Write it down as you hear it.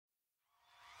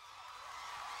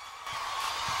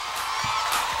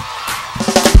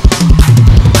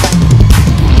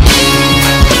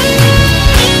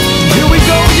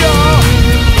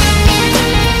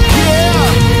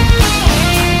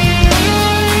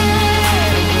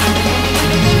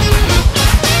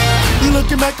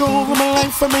back over my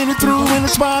life, I made it through, and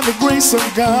it's by the grace of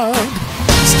God.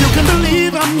 Still can't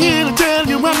believe I'm here to tell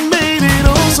you I made it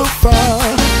oh so far.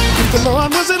 If the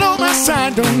Lord wasn't on my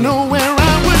side, don't know where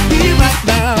I would be right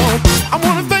now. I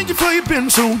wanna thank you for you've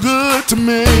been so good to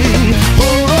me.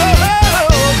 Oh,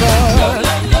 God,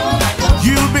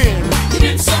 you've been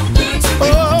so good to me.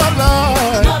 Oh,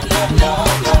 Lord,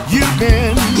 you've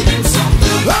been so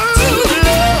good to me. Oh,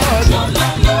 Lord,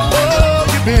 oh,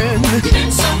 you've been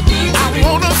so good to me. I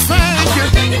wanna thank you.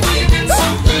 You've been so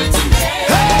good to me.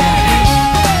 Hey,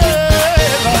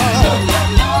 Lord.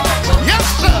 Yes,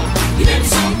 sir. You've been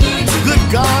so good to me. Good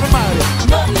God Almighty.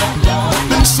 You've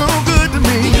been so good to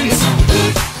me.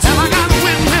 And I got a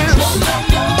witness.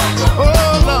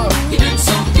 Oh, Lord.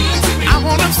 I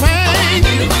wanna thank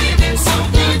you.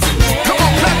 Come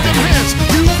on, clap them hands.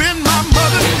 You've been my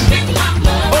mother.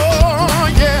 Oh,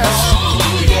 yes.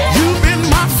 You've been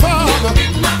my father.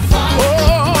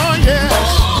 Oh, yes.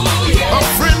 A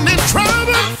friend in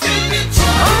trouble.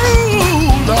 Oh,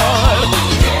 Lord.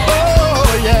 Oh,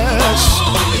 yes.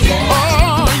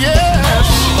 Oh, yes.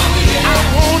 I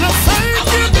wanna thank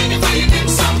you.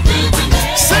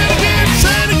 Say it again,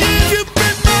 say it again. You've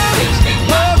been my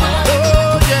mother.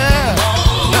 Oh, yeah.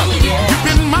 You've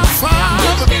been my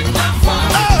father.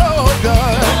 Oh,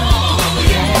 God.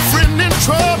 A friend in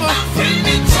trouble.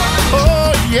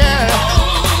 Oh, yeah.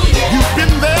 You've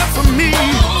been there for me.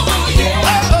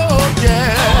 Oh,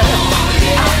 yeah.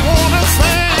 I wanna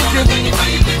thank you.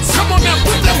 Come on now,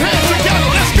 put them hands together.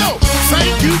 Let's go.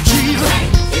 Thank you, Jesus.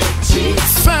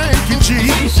 Thank you,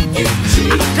 Jesus.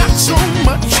 I got so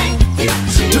much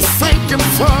to thank him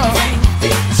for.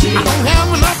 I don't have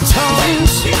enough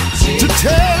tongues to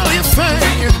tell you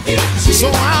thank you. So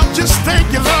I'll just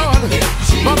thank you, Lord,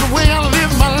 for the way I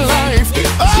live my life.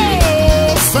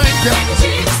 Oh, thank you.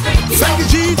 Thank you,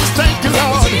 Jesus. Thank you,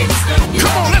 Lord.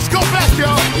 Come on, let's go back,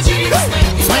 y'all.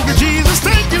 Thank you, Jesus.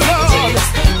 Thank you, Lord.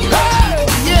 Oh,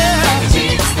 yeah.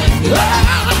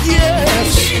 Oh,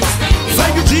 yes.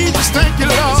 Thank you, Jesus. Thank you,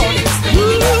 Lord.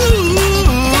 Ooh.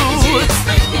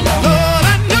 Lord,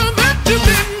 I know that you've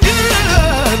been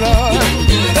good, Lord.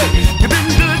 You've been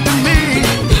good to me.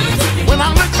 When I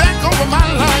look back over my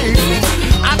life,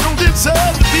 I don't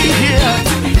deserve to be here.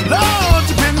 Lord,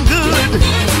 you've been good.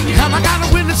 Have I got a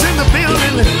witness in the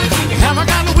building? Have I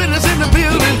got a witness in the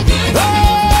building?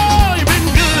 Oh, you've been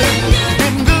good.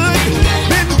 Been good.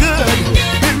 Been good.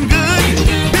 Been good.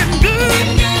 Been good.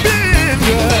 Been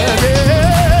good.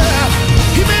 Yeah.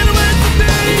 He made a way for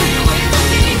me.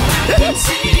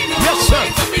 Yes, sir.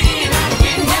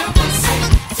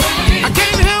 I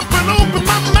can't help but open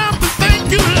my mouth and thank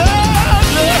you, Lord.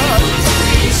 Lord.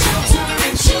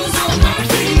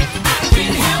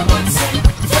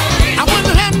 I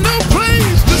wouldn't have no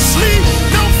place to sleep,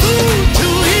 no food to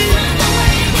eat.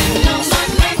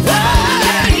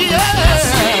 Yeah.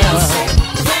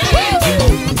 Woo.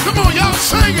 Come on, y'all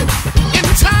sing it. In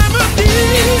time of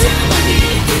need,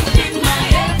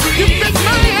 you've been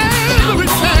my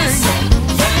everything.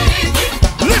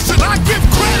 Listen, I give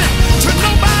credit to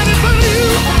nobody but you.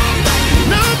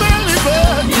 Nobody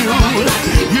but you.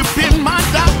 You've been my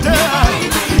doctor.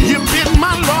 You've been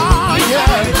my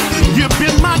lawyer. You've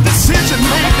been my decision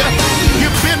maker.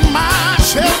 You've been my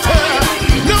shelter.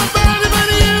 Nobody but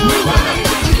you.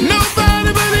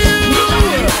 Nobody but you.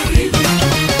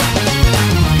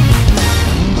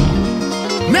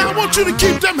 Now I want you to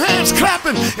keep them hands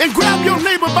clapping and grab your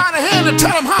neighbor by the hand and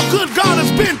tell them how good God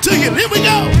has been to you. Here we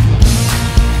go.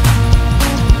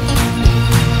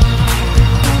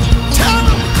 Tell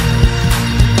them.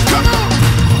 Come on.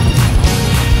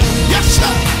 Yes,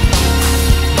 sir.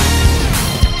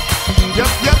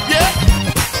 Yep, yep, yep.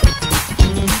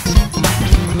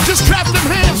 Just clap them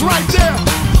hands right there.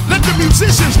 Let the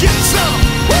musicians get some.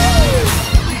 Woo!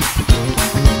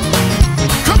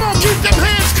 Come on, keep them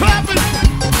hands clapping.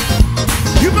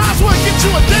 You might as well get you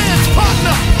a dance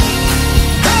partner.